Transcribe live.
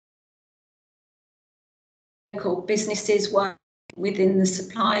local businesses work within the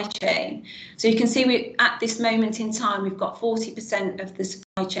supply chain. So you can see at this moment in time, we've got 40% of the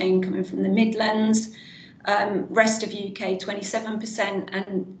supply chain coming from the Midlands, rest of UK 27%,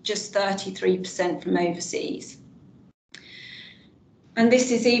 and just 33% from overseas. And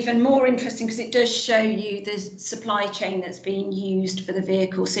this is even more interesting because it does show you the supply chain that's being used for the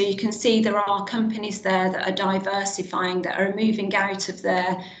vehicle. So you can see there are companies there that are diversifying, that are moving out of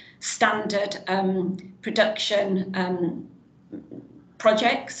their standard production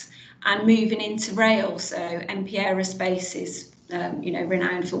projects and moving into rail. So MP Aerospace is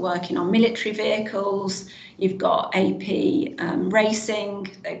renowned for working on military vehicles. You've got AP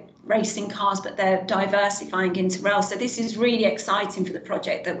racing cars, but they're diversifying into rail. So this is really exciting for the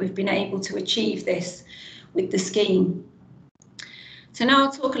project that we've been able to achieve this with the scheme. So now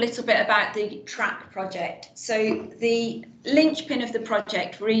I'll talk a little bit about the track project. So the linchpin of the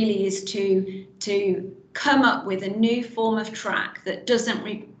project really is to come up with a new form of track that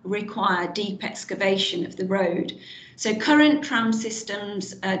doesn't require deep excavation of the road. So current tram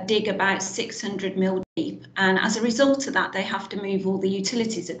systems dig about 600 mil deep, and as a result of that, they have to move all the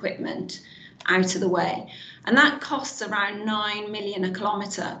utilities equipment out of the way, and that costs around 9 million a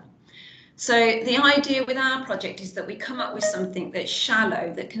kilometre. So the idea with our project is that we come up with something that's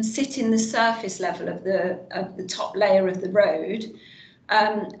shallow, that can sit in the surface level of the top layer of the road,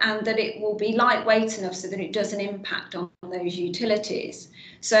 and that it will be lightweight enough so that it doesn't impact on those utilities.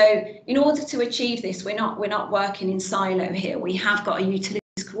 So in order to achieve this, we're not working in silo here. We have got a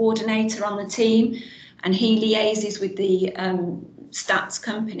utilities coordinator on the team, and he liaises with the stats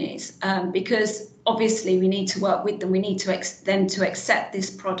companies because obviously we need to work with them. We need to them to accept this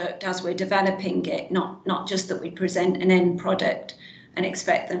product as we're developing it, not just that we present an end product and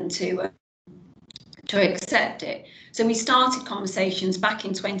expect them to accept it. So we started conversations back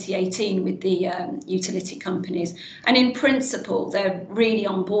in 2018 with the utility companies, and in principle they're really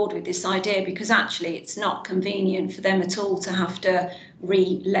on board with this idea, because actually it's not convenient for them at all to have to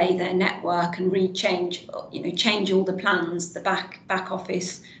relay their network and change all the plans, the back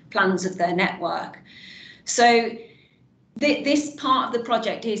office plans of their network. So this part of the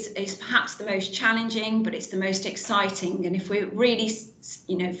project is perhaps the most challenging, but it's the most exciting. And if we really,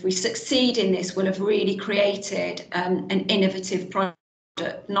 if we succeed in this, we'll have really created an innovative product,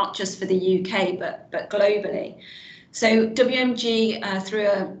 not just for the UK, but globally. So WMG, through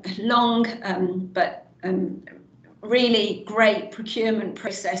a long but really great procurement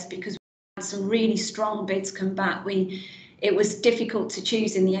process, because we had some really strong bids come back. It was difficult to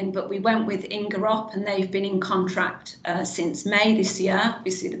choose in the end, but we went with Ingerop, and they've been in contract since May this year.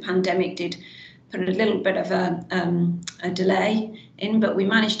 Obviously, the pandemic did put a little bit of a delay in, but we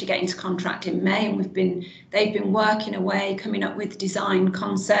managed to get into contract in May, and they've been working away, coming up with design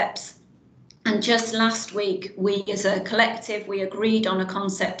concepts. And just last week, we as a collective, we agreed on a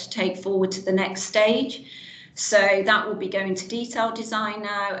concept to take forward to the next stage. So that will be going to detailed design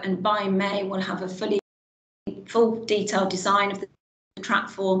now, and by May we'll have a full detailed design of the track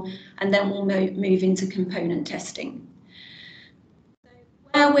form, and then we'll move into component testing.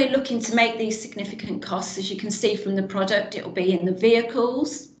 Where we're looking to make these significant costs, as you can see from the product, it will be in the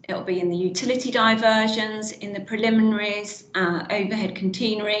vehicles, it will be in the utility diversions, in the preliminaries, overhead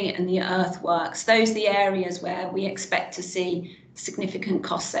catenary, and the earthworks. Those are the areas where we expect to see significant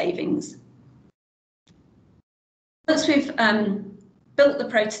cost savings. Once we've built the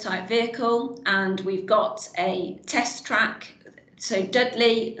prototype vehicle and we've got a test track, so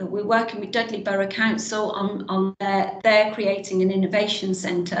Dudley, we're working with Dudley Borough Council on they're creating an innovation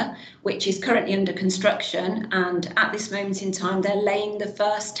centre, which is currently under construction, and at this moment in time they're laying the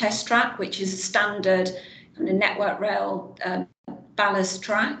first test track, which is a standard kind of network rail ballast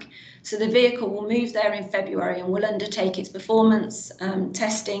track. So the vehicle will move there in February and will undertake its performance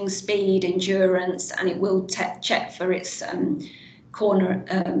testing, speed, endurance, and it will check for its corner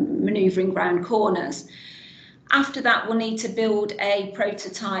manoeuvring round corners. After that, we'll need to build a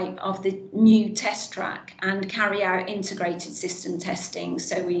prototype of the new test track and carry out integrated system testing.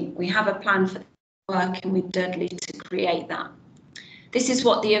 So we have a plan for working with Dudley to create that. This is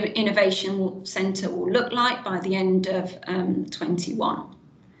what the Innovation Centre will look like by the end of 21.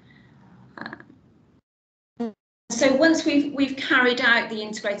 So once we've carried out the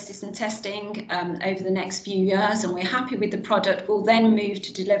integrated system testing over the next few years, and we're happy with the product, we'll then move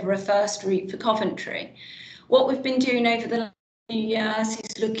to deliver a first route for Coventry. What we've been doing over the last few years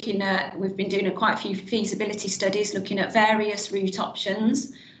is we've been doing quite a few feasibility studies, looking at various route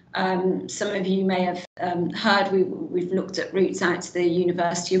options. Some of you may have heard we've looked at routes out to the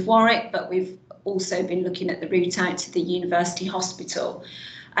University of Warwick, but we've also been looking at the route out to the University Hospital.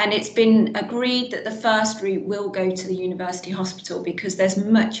 And it's been agreed that the first route will go to the University Hospital because there's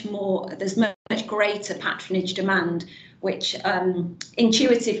much greater patronage demand, which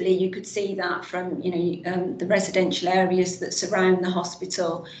intuitively you could see that from the residential areas that surround the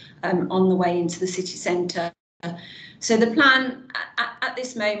hospital on the way into the city centre. So the plan at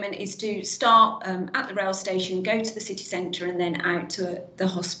this moment is to start at the rail station, go to the city centre and then out to the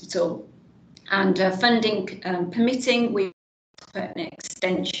hospital. And funding permitting, we put an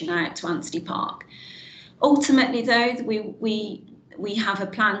extension out to Anstey Park. Ultimately, though, we have a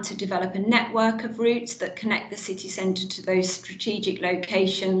plan to develop a network of routes that connect the city centre to those strategic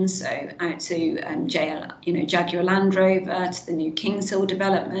locations, so out to Jaguar Land Rover, to the new Kings Hill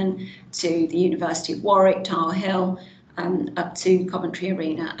development, to the University of Warwick, Tower Hill, up to Coventry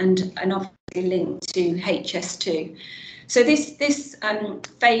Arena, and obviously linked to HS2. So this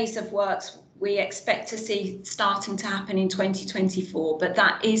phase of works we expect to see starting to happen in 2024, but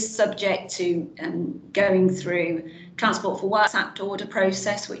that is subject to going through Transport for Works Act order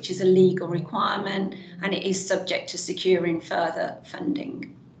process, which is a legal requirement, and it is subject to securing further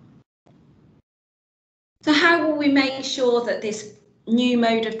funding. So how will we make sure that this new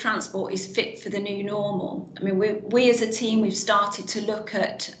mode of transport is fit for the new normal? I mean, we as a team, we've started to look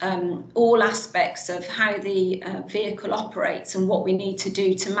at all aspects of how the vehicle operates and what we need to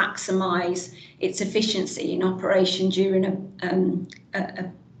do to maximise its efficiency in operation during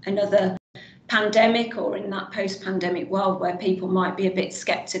another pandemic, or in that post-pandemic world where people might be a bit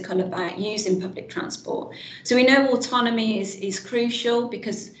sceptical about using public transport. So we know autonomy is crucial,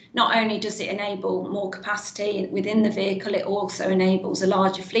 because not only does it enable more capacity within the vehicle, it also enables a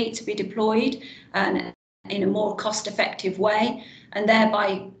larger fleet to be deployed and in a more cost-effective way, and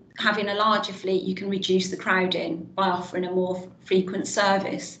thereby having a larger fleet, you can reduce the crowding by offering a more frequent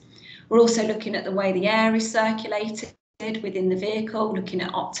service. We're also looking at the way the air is circulated within the vehicle, looking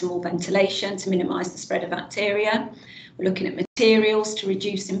at optimal ventilation to minimise the spread of bacteria. We're looking at materials to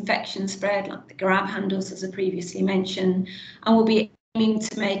reduce infection spread, like the grab handles, as I previously mentioned, and we'll be aiming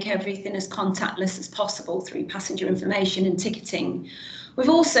to make everything as contactless as possible through passenger information and ticketing. We've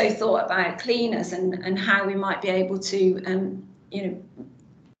also thought about cleaners and how we might be able to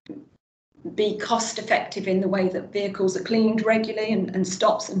be cost effective in the way that vehicles are cleaned regularly and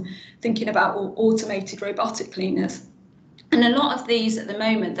stops, and thinking about automated robotic cleaners. And a lot of these at the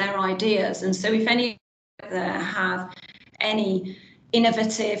moment, they're ideas. And so if any there have any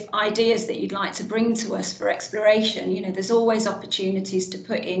innovative ideas that you'd like to bring to us for exploration, there's always opportunities to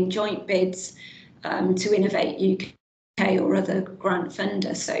put in joint bids to Innovate UK or other grant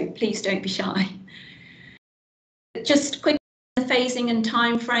funders. So please don't be shy. Just quick, the phasing and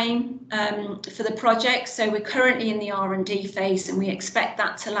time frame for the project. So we're currently in the R&D phase, and we expect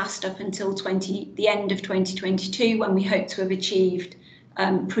that to last up until the end of 2022, when we hope to have achieved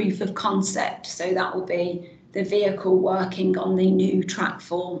proof of concept. So that will be the vehicle working on the new track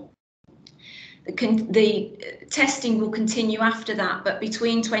form. The testing will continue after that, but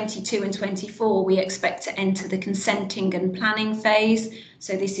between 22 and 24, we expect to enter the consenting and planning phase.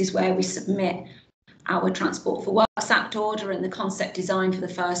 So this is where we submit our Transport for Works Act order and the concept design for the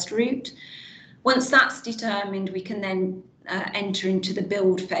first route. Once that's determined, we can then enter into the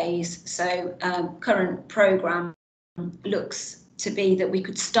build phase. So current programme looks to be that we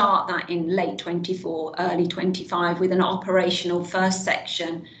could start that in late 24, early 25, with an operational first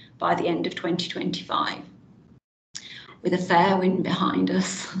section by the end of 2025, with a fair wind behind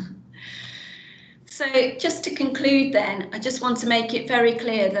us. So just to conclude then, I just want to make it very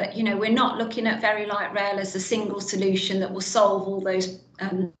clear that, we're not looking at Very Light Rail as a single solution that will solve all those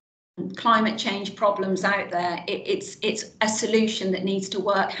climate change problems out there. It's a solution that needs to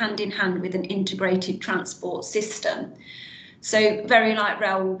work hand in hand with an integrated transport system. So Very Light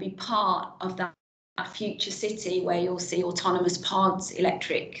Rail will be part of that future city where you'll see autonomous pods,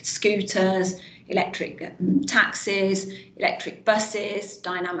 electric scooters, electric taxis, electric buses,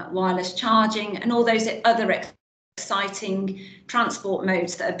 dynamic wireless charging, and all those other exciting transport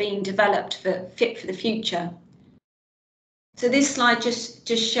modes that are being developed fit for the future. So this slide just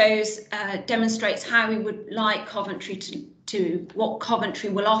demonstrates how we would like Coventry to what Coventry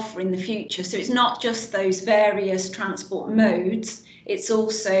will offer in the future. So it's not just those various transport modes, it's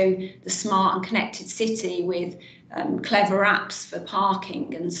also the smart and connected city with clever apps for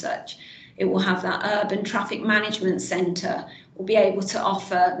parking and such. It will have that urban traffic management centre. We'll be able to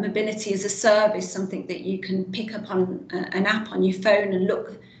offer mobility as a service, something that you can pick up on an app on your phone and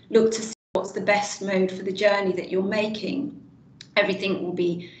look to see what's the best mode for the journey that you're making. Everything will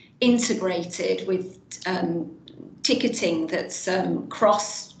be integrated with ticketing that's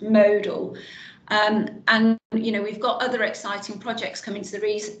cross-modal. And we've got other exciting projects coming to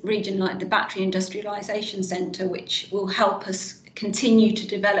the region, like the Battery Industrialisation Centre, which will help us continue to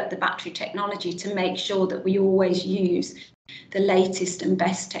develop the battery technology to make sure that we always use the latest and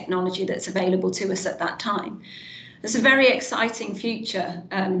best technology that's available to us at that time. There's a very exciting future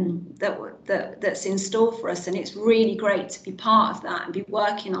that's in store for us, and it's really great to be part of that and be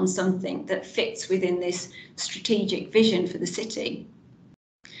working on something that fits within this strategic vision for the city.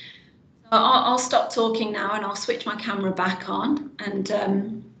 I'll stop talking now and I'll switch my camera back on, and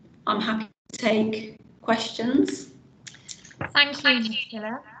I'm happy to take questions. Thank you,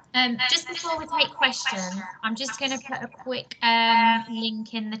 Nicola. Just before we take questions, I'm just going to put a quick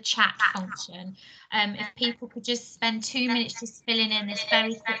link in the chat function. If people could just spend 2 minutes just filling in this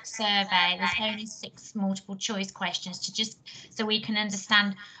very quick survey. There's only 6 multiple choice questions, to just so we can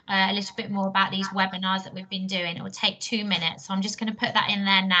understand a little bit more about these webinars that we've been doing. It will take 2 minutes, so I'm just going to put that in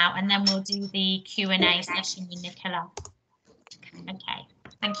there now, and then we'll do the Q&A session with Nicola. Okay,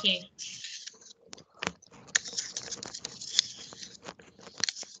 thank you.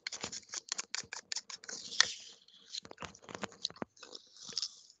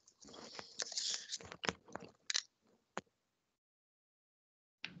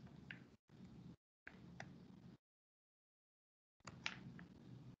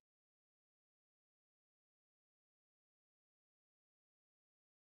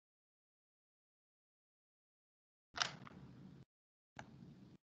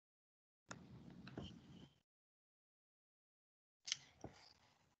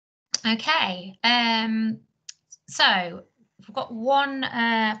 Okay, so we've got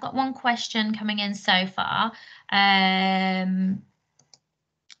one question coming in so far. I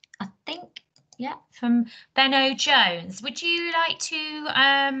think, yeah, from Benno Jones. Would you like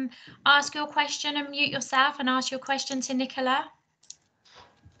to ask your question and mute yourself and ask your question to Nicola?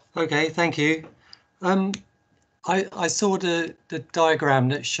 Okay, thank you. I saw the diagram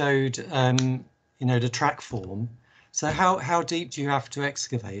that showed the track form. So how deep do you have to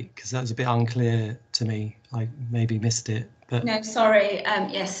excavate? Because that was a bit unclear to me. I maybe missed it. But no, sorry.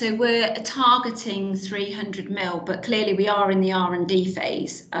 Yes, so we're targeting 300 mil, but clearly we are in the R&D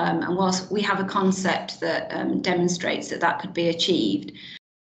phase. And whilst we have a concept that demonstrates that could be achieved,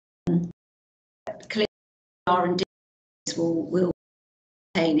 clearly R&D will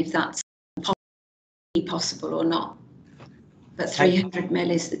obtain if that's possible or not. But 300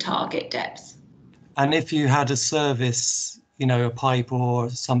 mil is the target depth. And if you had a service, a pipe or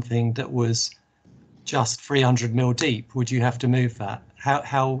something that was just 300 mil deep, would you have to move that?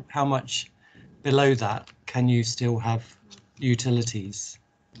 How much below that can you still have utilities?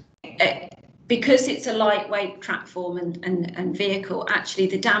 Because it's a lightweight track form and vehicle, actually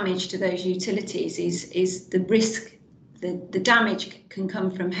the damage to those utilities is the risk. The damage can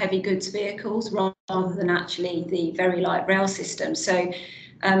come from heavy goods vehicles rather than actually the very light rail system. So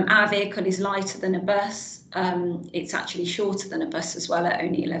our vehicle is lighter than a bus. It's actually shorter than a bus as well, at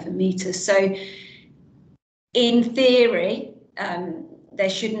only 11 metres. So in theory, there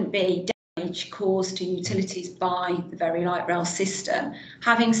shouldn't be damage caused to utilities by the very light rail system.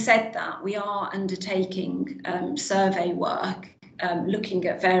 Having said that, we are undertaking survey work, looking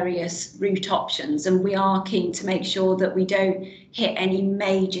at various route options, and we are keen to make sure that we don't hit any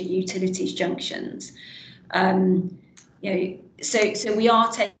major utilities junctions. So we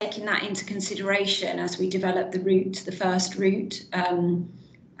are taking that into consideration as we develop the first route, and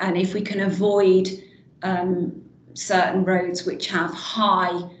if we can avoid certain roads which have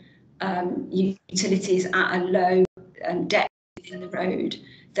high utilities at a low depth in the road,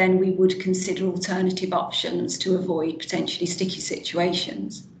 then we would consider alternative options to avoid potentially sticky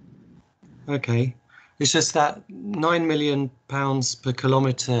situations. Okay, it's just that £9 million per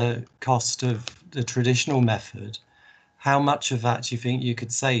kilometre cost of the traditional method. How much of that do you think you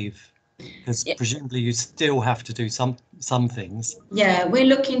could save? Because presumably you still have to do some things. Yeah, we're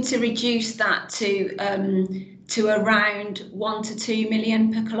looking to reduce that to around 1 to 2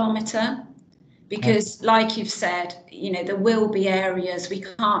 million per kilometre, because like you've said, there will be areas, we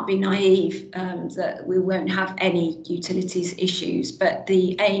can't be naive that we won't have any utilities issues, but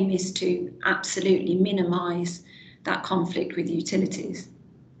the aim is to absolutely minimise that conflict with utilities.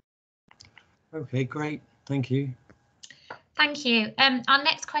 Okay, great, thank you. Thank you. Our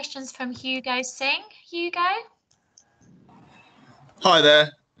next question is from Hugo Singh. Hugo? Hi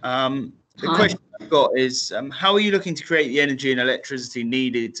there. The question I've got is, how are you looking to create the energy and electricity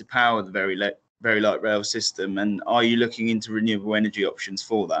needed to power the very light rail system, and are you looking into renewable energy options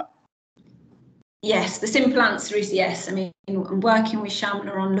for that? Yes, the simple answer is yes. I mean, I'm working with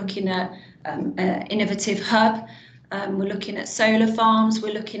Shamla on looking at an innovative hub We're looking at solar farms.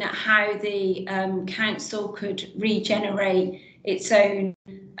 We're looking at how the council could regenerate its own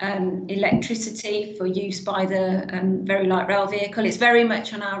electricity for use by the very light rail vehicle. It's very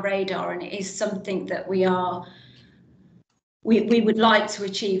much on our radar, and it is something that we would like to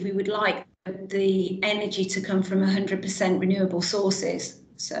achieve. We would like the energy to come from 100% renewable sources.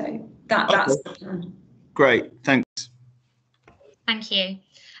 So that's the plan. Great, thanks. Thank you.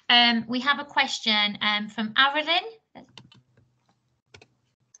 We have a question from Arilyn.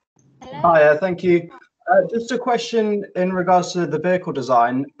 Hello. Hi, thank you. Just a question in regards to the vehicle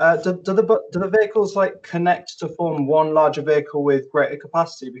design. Do the vehicles like connect to form one larger vehicle with greater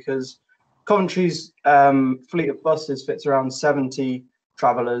capacity? Because Coventry's fleet of buses fits around 70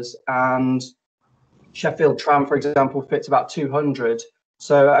 travellers, and Sheffield Tram, for example, fits about 200.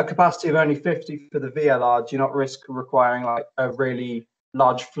 So at a capacity of only 50 for the VLR, do you not risk requiring like a really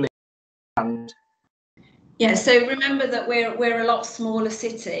large fleet? And yeah, so remember that we're a lot smaller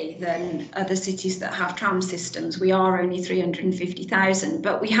city than other cities that have tram systems. We are only 350,000,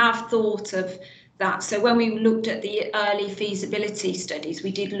 but we have thought of that. So when we looked at the early feasibility studies,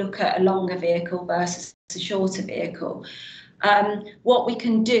 we did look at a longer vehicle versus a shorter vehicle. What we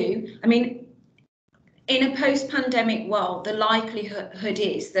can do, I mean, in a post-pandemic world, the likelihood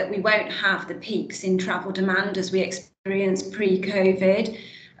is that we won't have the peaks in travel demand as we experienced pre-COVID.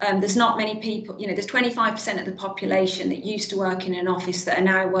 There's not many people, you know, there's 25% of the population that used to work in an office that are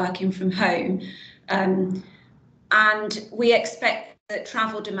now working from home. And we expect that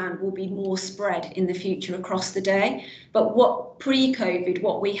travel demand will be more spread in the future across the day. But what pre-COVID,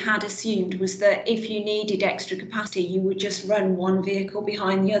 what we had assumed was that if you needed extra capacity, you would just run one vehicle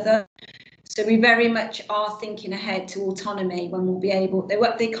behind the other. So we very much are thinking ahead to autonomy when we'll be able,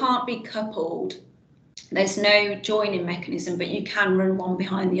 they can't be coupled. There's no joining mechanism, but you can run one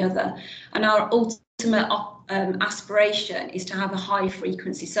behind the other. And our ultimate aspiration is to have a high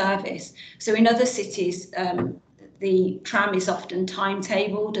frequency service. So in other cities, the tram is often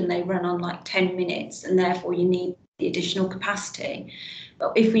timetabled and they run on like 10 minutes, and therefore you need the additional capacity.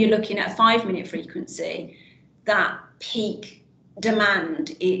 But if we're looking at 5-minute frequency, that peak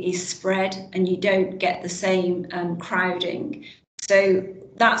demand is spread and you don't get the same crowding. So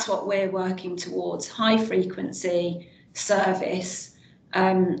that's what we're working towards: high frequency service,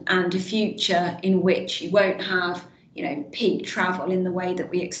 and a future in which you won't have, you know, peak travel in the way that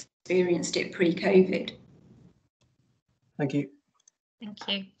we experienced it pre-COVID. thank you. Thank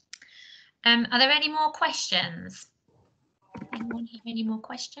you. Are there any more questions? Anyone have any more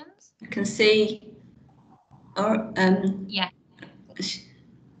questions? I can see, or yeah,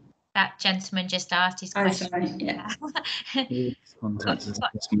 that gentleman just asked his question. Sorry, yeah. Contact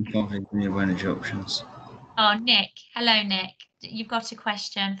renewable energy options. Oh, Nick. Hello, Nick. You've got a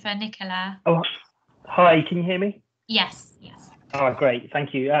question for Nicola. Oh, hi. Can you hear me? Yes. Yes. Oh, great.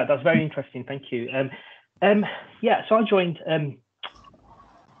 Thank you. That's very interesting. Thank you. Yeah. So I joined.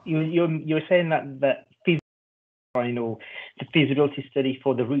 You were saying that or the feasibility study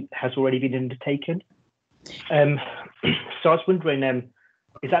for the route has already been undertaken. So I was wondering,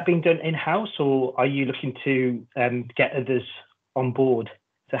 is that being done in-house, or are you looking to get others on board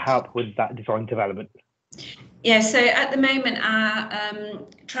to help with that design development? Yeah, so at the moment our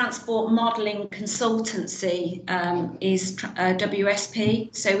transport modelling consultancy is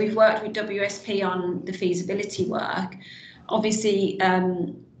WSP. So we've worked with WSP on the feasibility work. Obviously,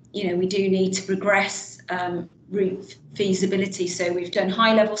 you know, we do need to progress route feasibility. So we've done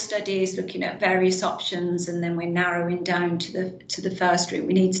high-level studies looking at various options, and then we're narrowing down to the first route.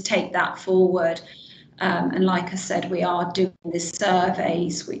 We need to take that forward. And like I said, we are doing the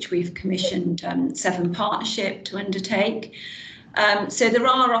surveys, which we've commissioned 7 Partnership to undertake. So there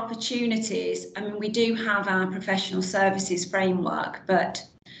are opportunities. I mean, we do have our professional services framework, but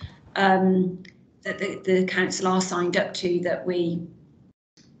that the council are signed up to, that we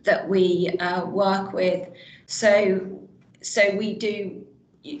work with. So we do,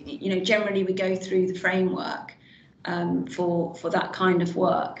 you know, generally we go through the framework for that kind of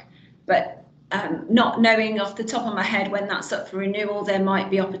work, but not knowing off the top of my head when that's up for renewal, there might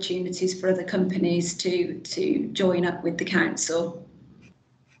be opportunities for other companies to join up with the council.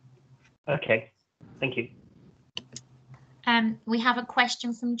 Okay, thank you. We have a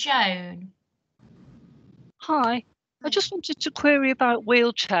question from Joan. Hi, I just wanted to query about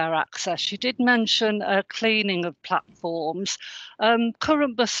wheelchair access. You did mention cleaning of platforms.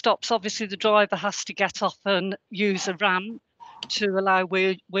 Current bus stops, obviously the driver has to get off and use a ramp to allow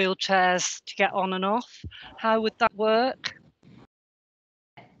wheelchairs to get on and off. How would that work?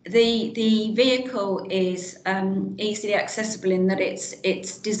 the vehicle is easily accessible in that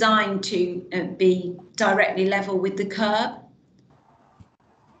it's designed to be directly level with the curb.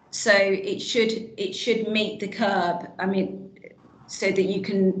 So it should meet the curb. I mean, so that you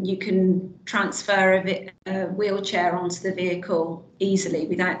can transfer a wheelchair onto the vehicle easily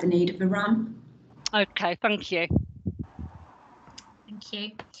without the need of a ramp. Okay, thank you. Thank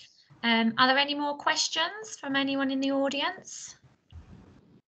you. Are there any more questions from anyone in the audience?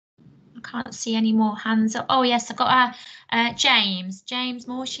 I can't see any more hands up. Oh yes, I've got James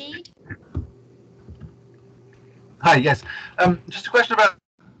Morsheed. Hi, yes. Just a question about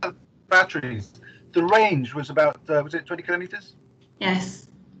batteries. The range was about, was it 20 kilometers? Yes.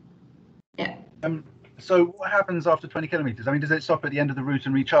 Yeah. So what happens after 20 kilometers? I mean, does it stop at the end of the route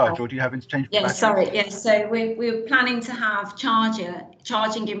and recharge, or do you have interchangeable batteries? Sorry. Yes. So we're planning to have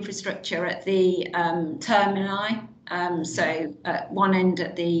charging infrastructure at the termini. So at one end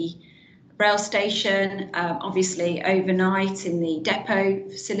at the rail station, obviously overnight in the depot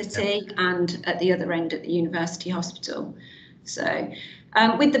facility, and at the other end at the university hospital. So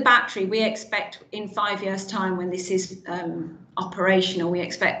with the battery, we expect in 5 years' time, when this is operational, we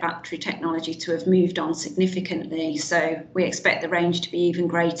expect battery technology to have moved on significantly. So we expect the range to be even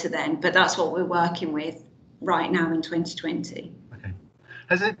greater then, but that's what we're working with right now in 2020. Okay.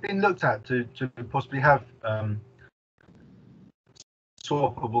 Has it been looked at to possibly have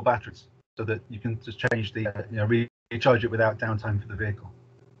swappable batteries so that you can just change the, recharge it without downtime for the vehicle?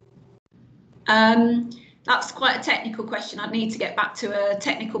 That's quite a technical question. I'd need to get back to a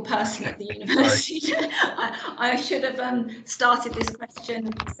technical person at the university. I should have started this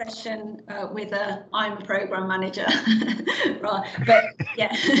question session with I'm a program manager. Right, but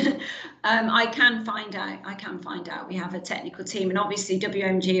yeah, I can find out. We have a technical team, and obviously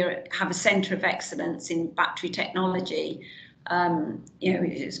WMG have a centre of excellence in battery technology.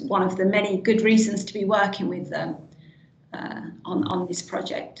 It's one of the many good reasons to be working with them on this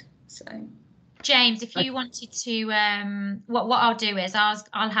project. So. James, if you wanted to, what I'll do is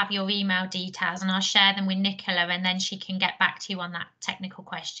I'll have your email details and I'll share them with Nicola, and then she can get back to you on that technical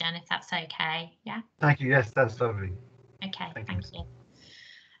question, if that's okay. Yeah. Thank you. Yes, that's lovely. Okay. Thank you.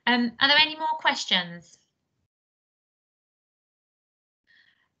 Are there any more questions?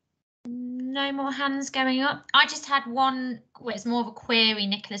 No more hands going up. I just had one, well, it's more of a query,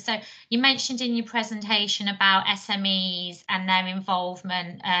 Nicola. So you mentioned in your presentation about SMEs and their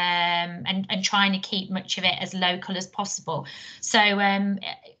involvement and trying to keep much of it as local as possible. So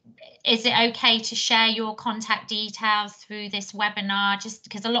is it okay to share your contact details through this webinar, just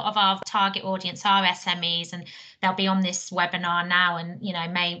because a lot of our target audience are SMEs and they'll be on this webinar now and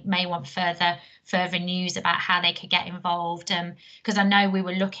may want further news about how they could get involved, because I know we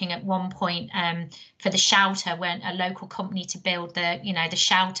were looking at one point for the shelter, when a local company to build the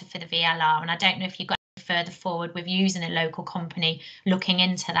shelter for the VLR, and I don't know if you've got any further forward with using a local company looking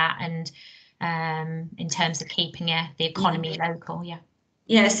into that, and in terms of keeping the economy local.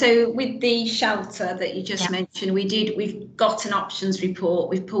 Yeah, so with the shelter that you just mentioned, we've got an options report.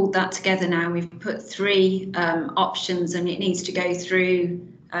 We've pulled that together now. We've put 3 options, and it needs to go through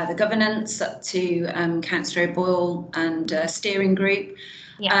the governance up to Councillor O'Boyle and steering group.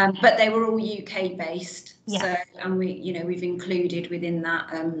 But they were all UK based. So, and we've included within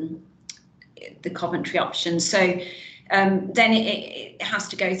that the Coventry option. So then it has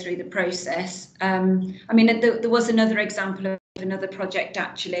to go through the process. I mean, there was another example of another project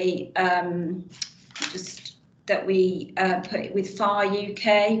actually, just that we put with FAR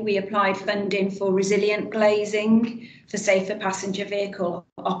UK. We applied funding for resilient glazing for safer passenger vehicle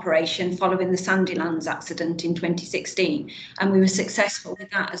operation following the Sandylands accident in 2016, and we were successful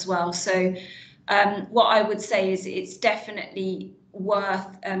with that as well. So what I would say is it's definitely worth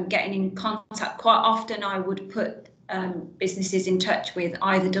getting in contact. Quite often I would put businesses in touch with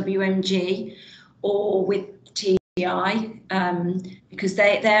either WMG or with TI, because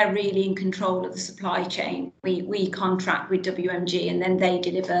they're really in control of the supply chain. We contract with WMG and then they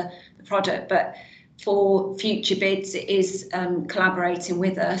deliver the product, but for future bids it is collaborating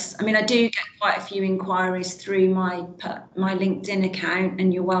with us. I mean, I do get quite a few inquiries through my LinkedIn account,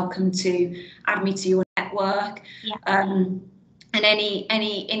 and you're welcome to add me to your network. And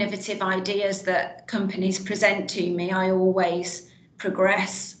any innovative ideas that companies present to me, I always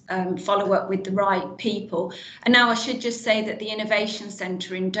progress, follow up with the right people. And now I should just say that the Innovation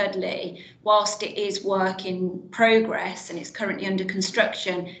Centre in Dudley, whilst it is work in progress and it's currently under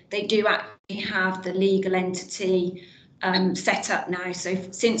construction, they do actually have the legal entity set up now. So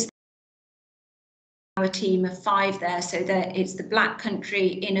since a team of 5 there, so that it's the Black Country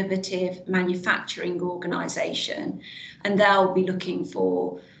Innovative Manufacturing Organisation, and they'll be looking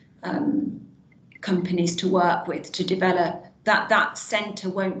for companies to work with to develop. That centre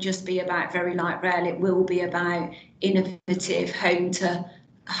won't just be about very light rail, it will be about innovative home to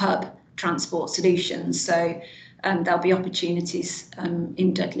hub transport solutions. So there'll be opportunities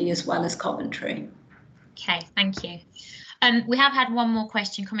in Dudley as well as Coventry. Okay, thank you. We have had one more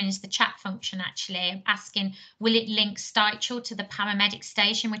question coming into the chat function, actually, asking, will it link Stychel to the paramedic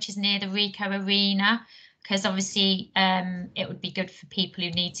station, which is near the Rico Arena? Because obviously it would be good for people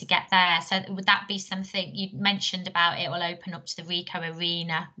who need to get there. So would that be something you mentioned about it will open up to the Rico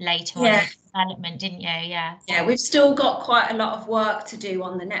Arena later on in the development, didn't you? Yeah. Yeah, we've still got quite a lot of work to do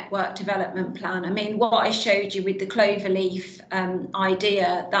on the network development plan. I mean, what I showed you with the cloverleaf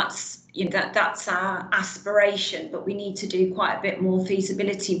idea, that's that's our aspiration, but we need to do quite a bit more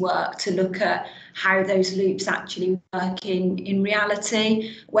feasibility work to look at how those loops actually work in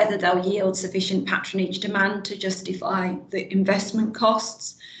reality, whether they'll yield sufficient patronage demand to justify the investment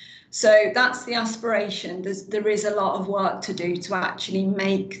costs. So that's the aspiration. There is a lot of work to do to actually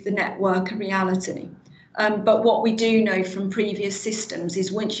make the network a reality. But what we do know from previous systems is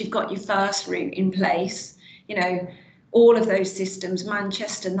once you've got your first route in place, all of those systems,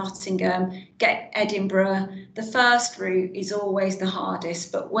 Manchester, Nottingham, get Edinburgh, the first route is always the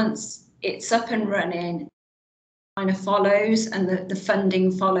hardest, but once it's up and running, it kind of follows, and the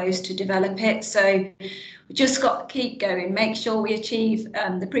funding follows to develop it. So we just got to keep going, make sure we achieve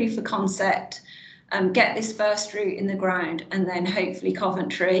the proof of concept, get this first route in the ground, and then hopefully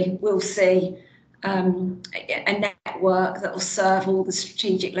Coventry will see a network that will serve all the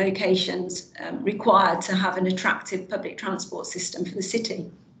strategic locations required to have an attractive public transport system for the city.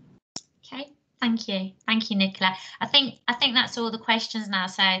 Okay, thank you, Nicola. I think that's all the questions now.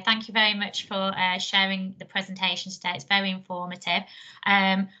 So thank you very much for sharing the presentation today. It's very informative.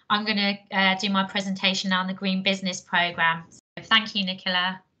 I'm going to do my presentation now on the Green Business Programme. So thank you,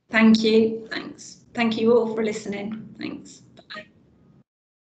 Nicola. Thank you. Thanks. Thank you all for listening. Thanks. Bye.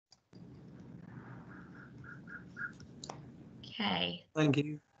 Okay. Thank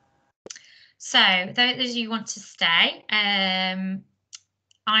you. So those of you who want to stay,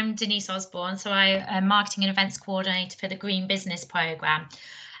 I'm Denise Osborne, so I'm Marketing and Events Coordinator for the Green Business Programme.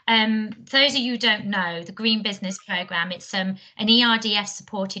 Those of you who don't know, the Green Business Programme, it's an ERDF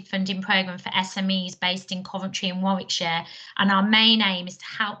supported funding programme for SMEs based in Coventry and Warwickshire, and our main aim is to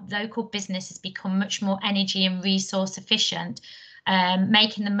help local businesses become much more energy and resource efficient,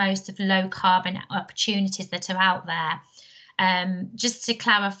 making the most of low carbon opportunities that are out there. Just to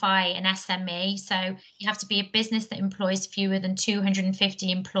clarify, an SME, so you have to be a business that employs fewer than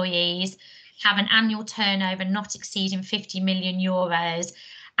 250 employees, have an annual turnover not exceeding 50 million euros,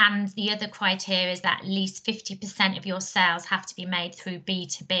 and the other criteria is that at least 50% of your sales have to be made through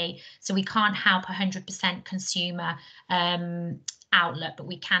B2B. So we can't help 100% consumer outlet, but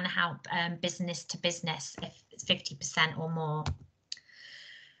we can help business to business if it's 50% or more.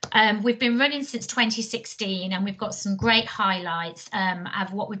 We've been running since 2016, and we've got some great highlights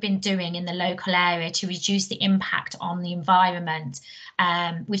of what we've been doing in the local area to reduce the impact on the environment.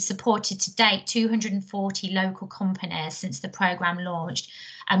 We've supported to date 240 local companies since the programme launched,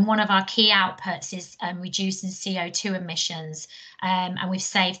 and one of our key outputs is reducing CO2 emissions, and we've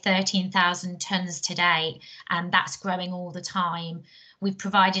saved 13,000 tonnes to date, and that's growing all the time. We've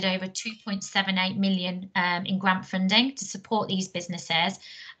provided over 2.78 million in grant funding to support these businesses.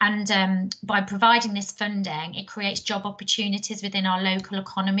 And by providing this funding, it creates job opportunities within our local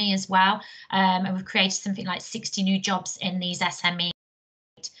economy as well. And we've created something like 60 new jobs in these SMEs.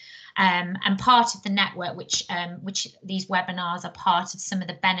 And part of the network, which these webinars are part of some of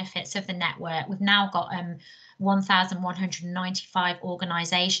the benefits of the network, we've now got 1,195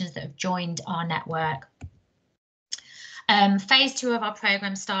 organisations that have joined our network. Phase 2 of our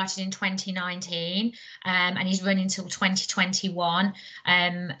programme started in 2019 and is running until 2021.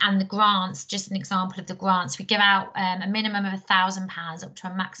 And the grants, just an example of the grants, we give out a minimum of £1,000 up to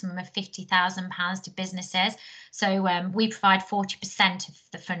a maximum of £50,000 to businesses. So we provide 40% of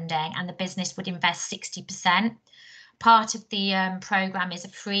the funding and the business would invest 60%. Part of the programme is a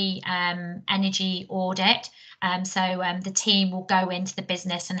free energy audit. So the team will go into the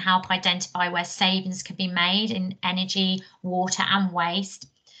business and help identify where savings can be made in energy, water and waste.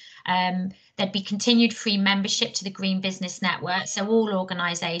 There'd be continued free membership to the Green Business Network. So all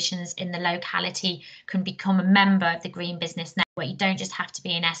organisations in the locality can become a member of the Green Business Network. You don't just have to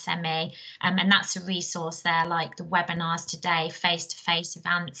be an SME. And that's a resource there, like the webinars today, face-to-face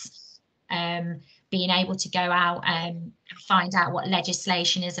events, being able to go out and find out what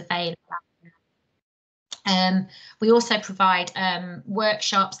legislation is available We also provide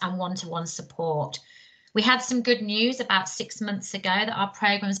workshops and one-to-one support. We had some good news about 6 months ago that our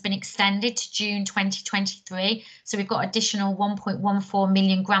programme has been extended to June 2023. So we've got additional 1.14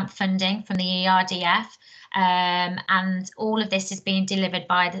 million grant funding from the ERDF. And all of this is being delivered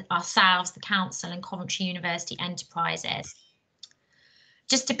by ourselves, the Council and Coventry University Enterprises.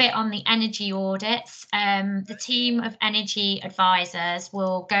 Just a bit on the energy audits. The team of energy advisors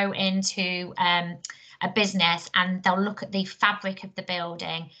will go into a business and they'll look at the fabric of the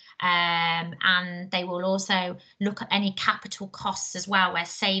building, and they will also look at any capital costs as well, where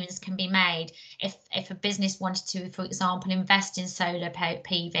savings can be made. If a business wanted to, for example, invest in solar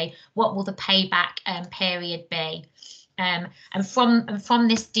PV, what will the payback period be? And from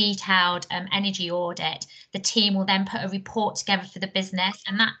this detailed energy audit, the team will then put a report together for the business,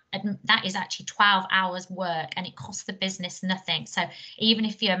 and that is actually 12 hours work, and it costs the business nothing. So even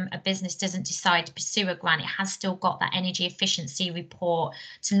if a business doesn't decide to pursue a grant, it has still got that energy efficiency report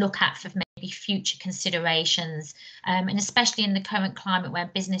to look at for maybe future considerations, and especially in the current climate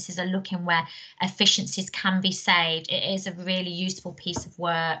where businesses are looking where efficiencies can be saved, it is a really useful piece of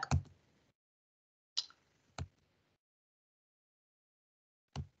work.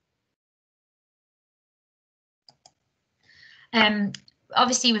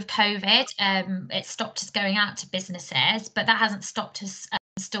 Obviously with COVID, it stopped us going out to businesses, but that hasn't stopped us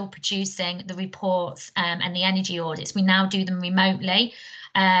still producing the reports and the energy audits. We now do them remotely.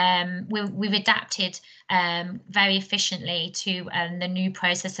 We've adapted very efficiently to the new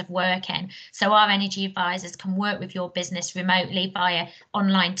process of working. So our energy advisors can work with your business remotely via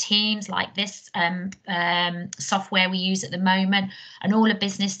online teams like this software we use at the moment. And all a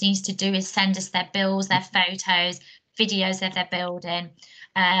business needs to do is send us their bills, their photos, videos of their building.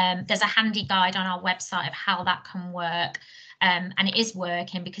 There's a handy guide on our website of how that can work, and it is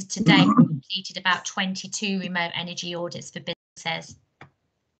working because today we've completed about 22 remote energy audits for businesses.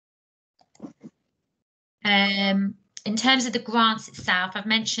 In terms of the grants itself, I've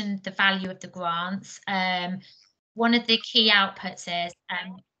mentioned the value of the grants. One of the key outputs is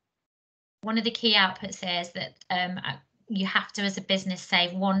that you have to, as a business,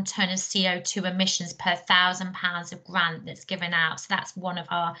 save 1 tonne of CO2 emissions per £1,000 of grant that's given out. So that's one of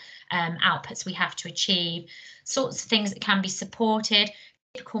our outputs we have to achieve. Sorts of things that can be supported.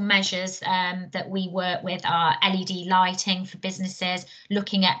 Typical measures that we work with are LED lighting for businesses,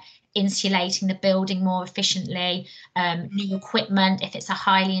 looking at insulating the building more efficiently, new equipment. If it's a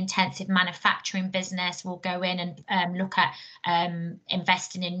highly intensive manufacturing business, we'll go in and look at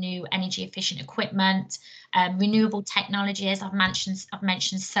investing in new energy efficient equipment. Renewable technologies, I've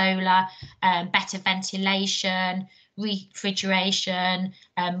mentioned solar, better ventilation, refrigeration,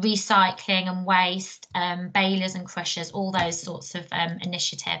 recycling and waste, balers and crushers, all those sorts of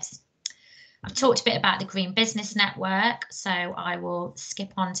initiatives. I've talked a bit about the Green Business Network, so I will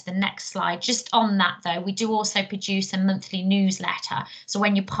skip on to the next slide. Just on that though, we do also produce a monthly newsletter. So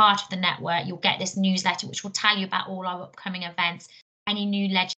when you're part of the network, you'll get this newsletter which will tell you about all our upcoming events, any new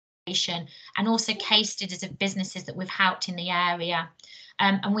legislation, and also case studies of businesses that we've helped in the area.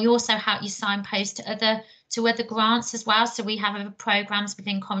 And we also help you signpost to other grants as well. So we have other programmes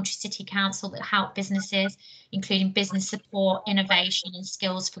within Coventry City Council that help businesses, including business support, innovation and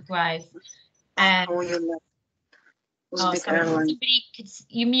skills for growth. Somebody, could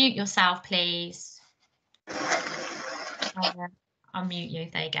you mute yourself, please? I'll mute you.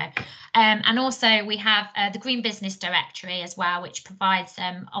 There you go. And also we have the Green Business Directory as well, which provides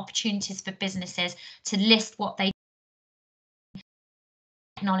opportunities for businesses to list what they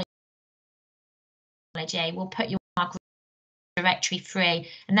technology. We'll put you on our directory free,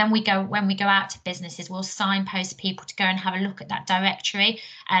 and then when we go out to businesses, we'll signpost people to go and have a look at that directory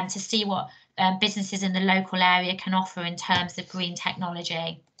and to see what businesses in the local area can offer in terms of green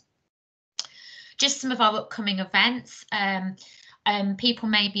technology. Just some of our upcoming events. People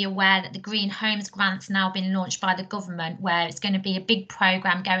may be aware that the Green Homes Grant's now been launched by the government, where it's going to be a big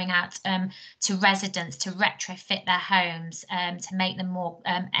programme going out to residents to retrofit their homes to make them more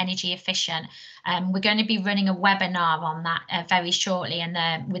energy efficient. We're going to be running a webinar on that very shortly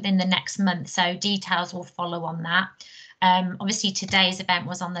and within the next month, so details will follow on that. Obviously today's event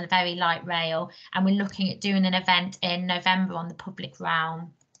was on the very light rail, and we're looking at doing an event in November on the public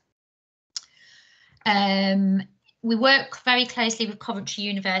realm. We work very closely with Coventry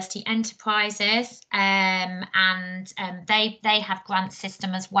University Enterprises, and they have grant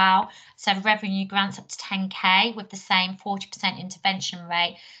system as well. So revenue grants up to 10k with the same 40% intervention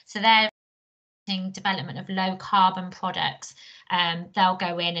rate. So they're development of low carbon products. They'll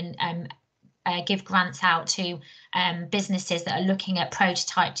go in and give grants out to businesses that are looking at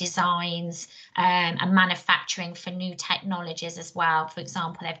prototype designs and manufacturing for new technologies as well. For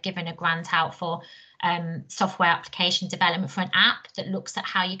example, they've given a grant out for software application development for an app that looks at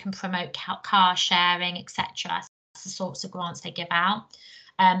how you can promote car sharing, etc. That's the sorts of grants they give out.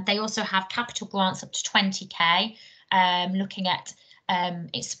 They also have capital grants up to 20k, looking at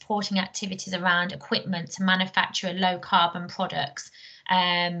supporting activities around equipment to manufacture low carbon products,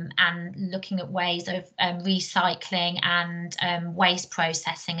 and looking at ways of recycling and waste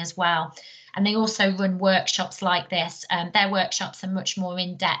processing as well. And they also run workshops like this. Their workshops are much more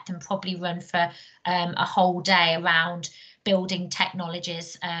in depth and probably run for a whole day around building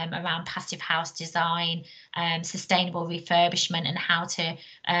technologies around passive house design, sustainable refurbishment, and how to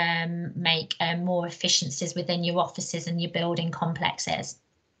make more efficiencies within your offices and your building complexes.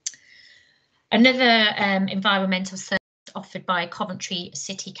 Another environmental service offered by Coventry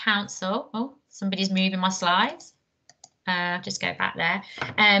City Council, oh, somebody's moving my slides, just go back there,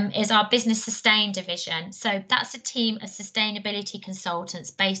 is our Business Sustain division. So that's a team of sustainability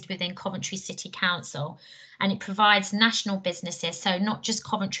consultants based within Coventry City Council, and it provides national businesses, so not just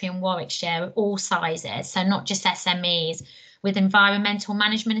Coventry and Warwickshire, all sizes, so not just SMEs, with environmental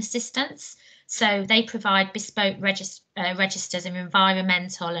management assistance. So they provide bespoke registers of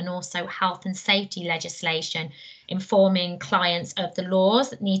environmental and also health and safety legislation, informing clients of the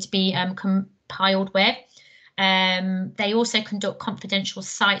laws that need to be compiled with. They also conduct confidential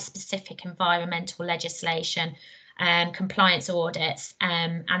site-specific environmental legislation and compliance audits,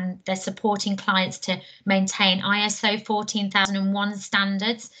 and they're supporting clients to maintain ISO 14001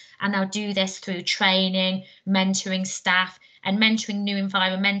 standards, and they'll do this through training, mentoring staff, and mentoring new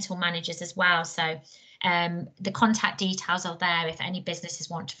environmental managers as well. So the contact details are there if any businesses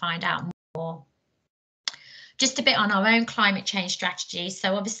want to find out more. Just a bit on our own climate change strategy.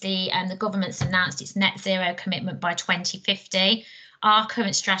 So obviously the government's announced its net zero commitment by 2050. Our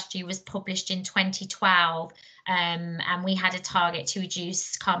current strategy was published in 2012, and we had a target to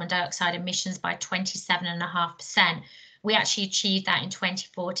reduce carbon dioxide emissions by 27.5%. We actually achieved that in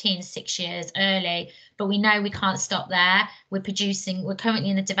 2014, 6 years early, but we know we can't stop there. We're currently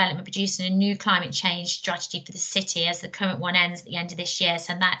in the development, producing a new climate change strategy for the city, as the current one ends at the end of this year.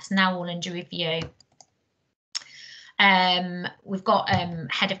 So that's now all under review. We've got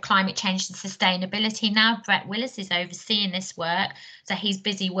Head of Climate Change and Sustainability now. Brett Willis is overseeing this work. So he's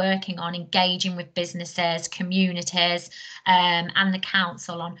busy working on engaging with businesses, communities, and the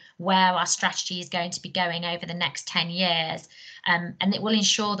council on where our strategy is going to be going over the next 10 years. And it will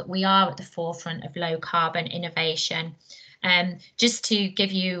ensure that we are at the forefront of low carbon innovation. Just to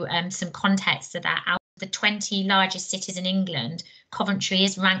give you some context to that, out of the 20 largest cities in England, Coventry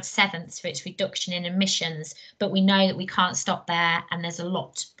is ranked 7th for its reduction in emissions, but we know that we can't stop there, and there's a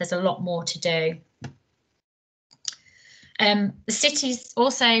lot more to do. The city's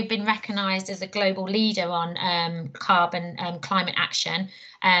also been recognised as a global leader on carbon climate action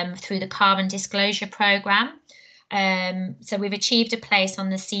through the Carbon Disclosure Programme. So we've achieved a place on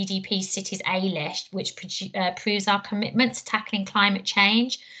the CDP Cities A list, which proves our commitment to tackling climate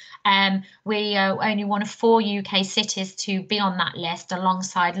change. We are only one of 4 UK cities to be on that list,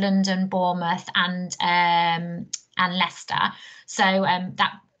 alongside London, Bournemouth, and Leicester. So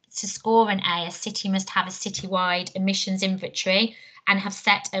that to score an A, a city must have a citywide emissions inventory and have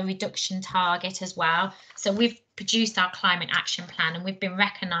set a reduction target as well. So we've produced our climate action plan, and we've been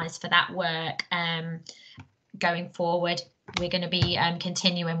recognised for that work. Going forward, we're going to be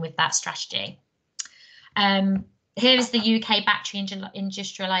continuing with that strategy. Here is the UK Battery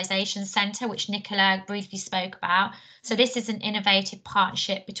Industrialisation Centre, which Nicola briefly spoke about. So this is an innovative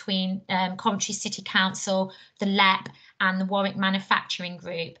partnership between Coventry City Council, the LEP, and the Warwick Manufacturing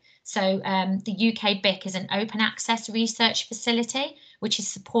Group. So the UK BIC is an open access research facility, which is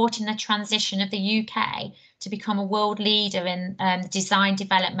supporting the transition of the UK to become a world leader in design,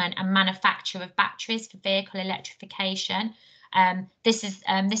 development and manufacture of batteries for vehicle electrification. This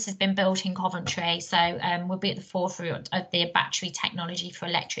has been built in Coventry, so we'll be at the forefront of the battery technology for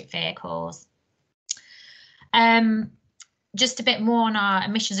electric vehicles. Just a bit more on our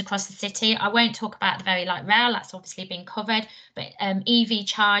emissions across the city. I won't talk about the very light rail, that's obviously been covered, but EV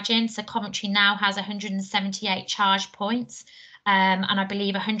charging. So Coventry now has 178 charge points, and I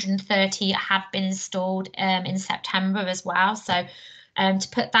believe 130 have been installed in September as well. So to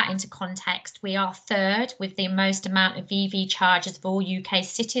put that into context, we are 3rd with the most amount of EV chargers of all UK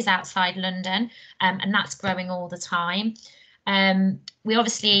cities outside London, and that's growing all the time. We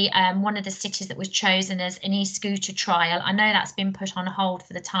obviously, one of the cities that was chosen as an e-scooter trial, I know that's been put on hold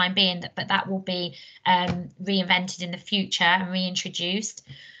for the time being, but that will be reinvented in the future and reintroduced.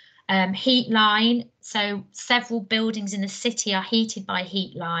 Heat line, so several buildings in the city are heated by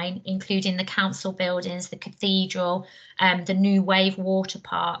heat line, including the council buildings, the cathedral, the New Wave water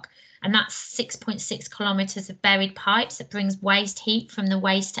park, and that's 6.6 kilometres of buried pipes that brings waste heat from the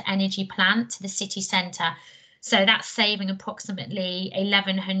waste to energy plant to the city centre. So that's saving approximately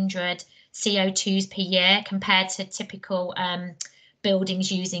 1,100 CO2s per year compared to typical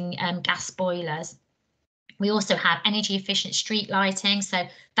buildings using gas boilers. We also have energy efficient street lighting, so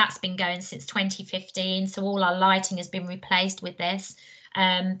that's been going since 2015. So all our lighting has been replaced with this.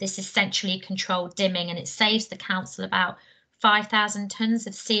 This is centrally controlled dimming, and it saves the council about 5,000 tonnes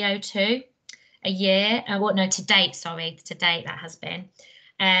of CO2 a year. To date that has been.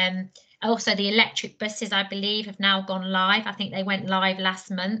 Also, the electric buses, I believe, have now gone live. I think they went live last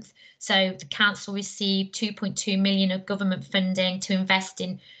month. So the council received 2.2 million of government funding to invest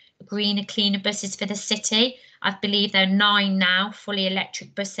in greener, cleaner buses for the city. I believe there are 9 now fully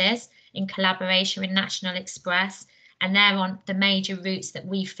electric buses in collaboration with National Express, and they're on the major routes that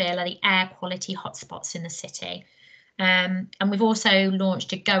we feel are the air quality hotspots in the city. And we've also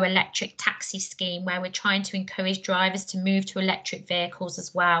launched a Go Electric taxi scheme where we're trying to encourage drivers to move to electric vehicles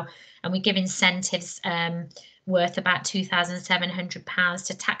as well. And we give incentives worth about £2,700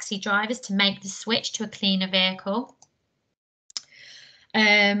 to taxi drivers to make the switch to a cleaner vehicle.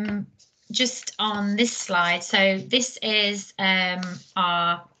 Just on this slide, so this is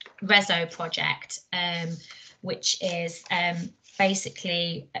our Reso project, which is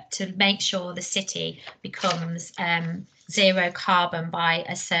basically to make sure the city becomes zero carbon by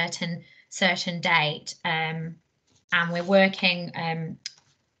a certain date. And we're working,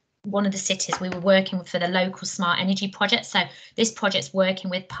 one of the cities we were working for the local smart energy project. So this project's working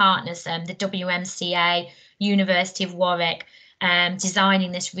with partners, the WMCA, University of Warwick,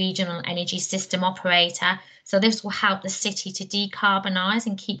 designing this regional energy system operator. So this will help the city to decarbonise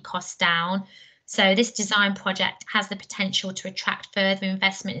and keep costs down. So this design project has the potential to attract further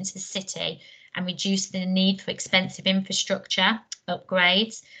investment into the city and reduce the need for expensive infrastructure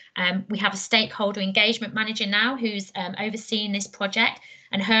upgrades. We have a stakeholder engagement manager now who's overseeing this project,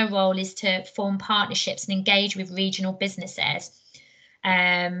 and her role is to form partnerships and engage with regional businesses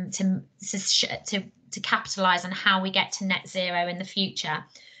to capitalise on how we get to net zero in the future.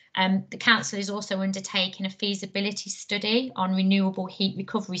 The council is also undertaking a feasibility study on renewable heat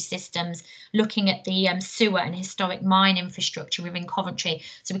recovery systems, looking at the sewer and historic mine infrastructure within Coventry.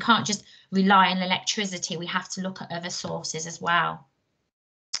 So we can't just rely on electricity, we have to look at other sources as well.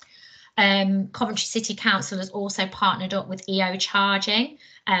 Coventry City Council has also partnered up with EO Charging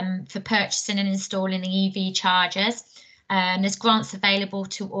for purchasing and installing the EV chargers. There's grants available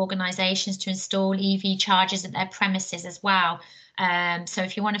to organisations to install EV chargers at their premises as well. So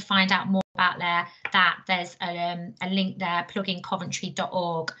if you want to find out more about that, there's a link there,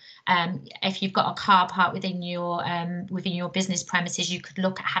 pluggincoventry.org. If you've got a car park within your business premises, you could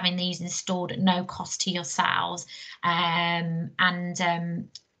look at having these installed at no cost to yourselves, and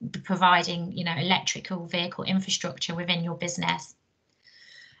providing, electrical vehicle infrastructure within your business.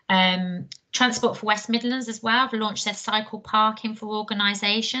 Transport for West Midlands as well have launched their cycle parking for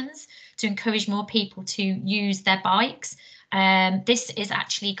organisations to encourage more people to use their bikes. This is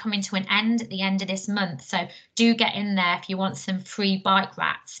actually coming to an end at the end of this month, so do get in there if you want some free bike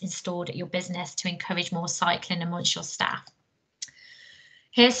racks installed at your business to encourage more cycling amongst your staff.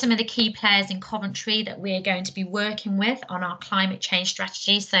 Here's some of the key players in Coventry that we're going to be working with on our climate change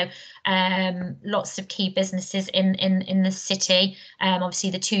strategy. So lots of key businesses in the city. Obviously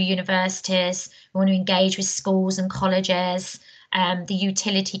the 2 universities. We want to engage with schools and colleges. The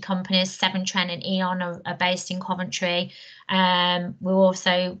utility companies, Severn Trent and E.ON are based in Coventry. We'll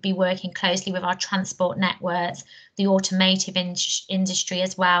also be working closely with our transport networks, the automotive industry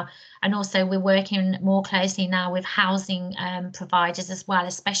as well. And also we're working more closely now with housing providers as well,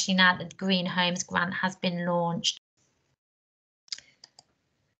 especially now that the Green Homes grant has been launched.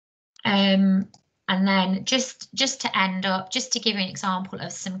 And then just to end up, just to give you an example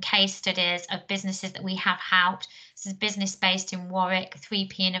of some case studies of businesses that we have helped. This is a business based in Warwick,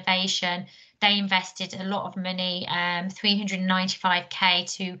 3P Innovation. They invested a lot of money, 395k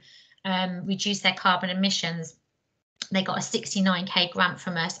to reduce their carbon emissions. They got a 69k grant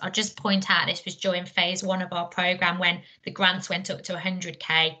from us. I'll just point out this was during phase 1 of our programme when the grants went up to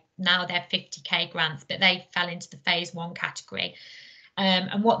 100k. Now they're 50k grants, but they fell into the phase 1 category.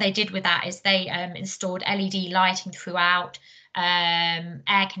 And what they did with that is they installed LED lighting throughout.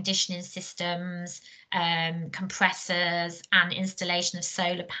 air conditioning systems, compressors, and installation of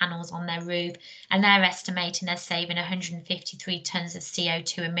solar panels on their roof. And they're estimating they're saving 153 tonnes of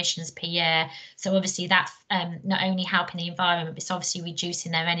CO2 emissions per year. So obviously that's not only helping the environment, but it's obviously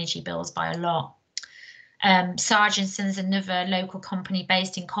reducing their energy bills by a lot. Sargenson's, another local company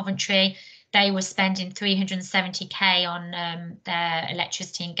based in Coventry, they were spending 370k on their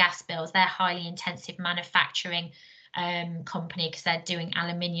electricity and gas bills. They're highly intensive manufacturing company because they're doing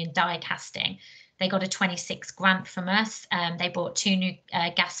aluminium die casting. They got a 26 grant from us. They bought 2 new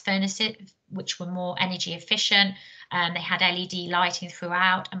gas furnaces, which were more energy efficient. They had LED lighting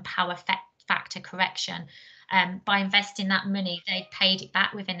throughout and power factor correction. By investing that money, they paid it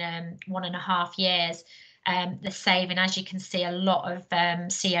back within 1.5 years. They're saving, as you can see, a lot of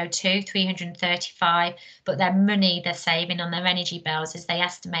CO2, 335, but their money they're saving on their energy bills is they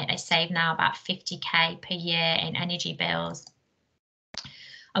estimate they save now about 50k per year in energy bills.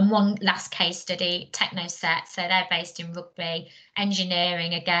 And one last case study, Technoset, so they're based in Rugby,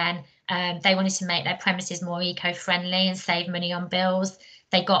 engineering again. They wanted to make their premises more eco-friendly and save money on bills.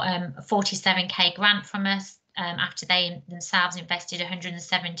 They got a 47k grant from us after they themselves invested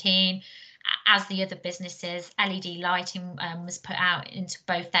 117. As the other businesses, LED lighting was put out into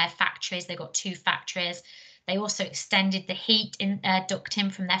both their factories. They got 2 factories. They also extended the heat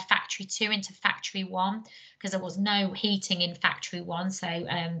ducting from their factory 2 into factory 1 because there was no heating in factory 1. So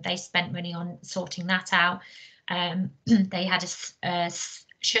they spent money on sorting that out. They had a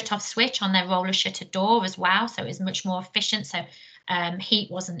shut-off switch on their roller shutter door as well, so it was much more efficient. So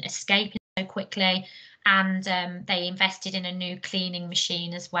heat wasn't escaping so quickly. And they invested in a new cleaning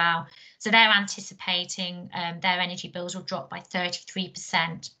machine as well. So they're anticipating their energy bills will drop by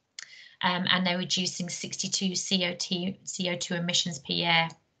 33%, and they're reducing 62 CO2 emissions per year.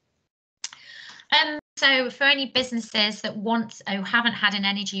 So for any businesses that haven't had an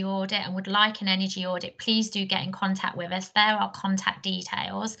energy audit and would like an energy audit, please do get in contact with us. There are contact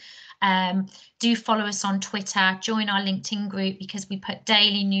details. Do follow us on Twitter, join our LinkedIn group because we put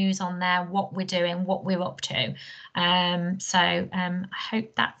daily news on there, what we're doing, what we're up to. I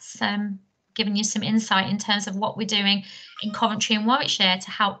hope that's given you some insight in terms of what we're doing in Coventry and Warwickshire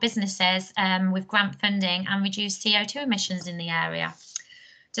to help businesses with grant funding and reduce CO2 emissions in the area.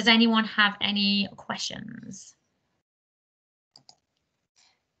 Does anyone have any questions?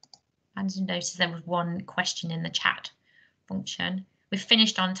 I just noticed there was one question in the chat function. We've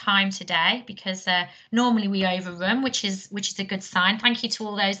finished on time today because normally we overrun, which is a good sign. Thank you to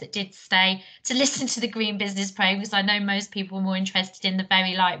all those that did stay to listen to the Green Business Programme, because I know most people were more interested in the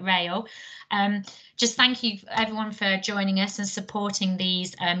very light rail. Just thank you everyone for joining us and supporting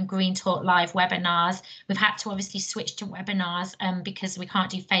these Green Talk live webinars. We've had to obviously switch to webinars because we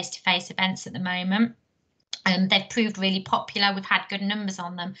can't do face-to-face events at the moment. They've proved really popular. We've had good numbers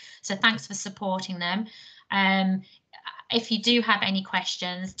on them, so thanks for supporting them. If you do have any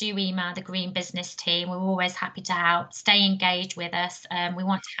questions, do email the Green Business team. We're always happy to help. Stay engaged with us. We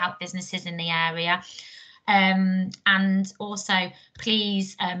want to help businesses in the area. And also,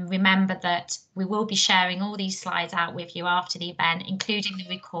 please remember that we will be sharing all these slides out with you after the event, including the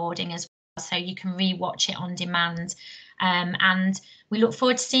recording as well, so you can re-watch it on demand. And we look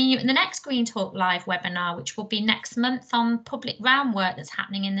forward to seeing you in the next Green Talk live webinar, which will be next month on public groundwork that's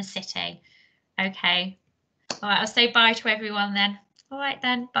happening in the city. Okay. All right, I'll say bye to everyone then. All right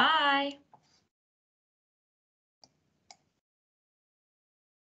then, bye.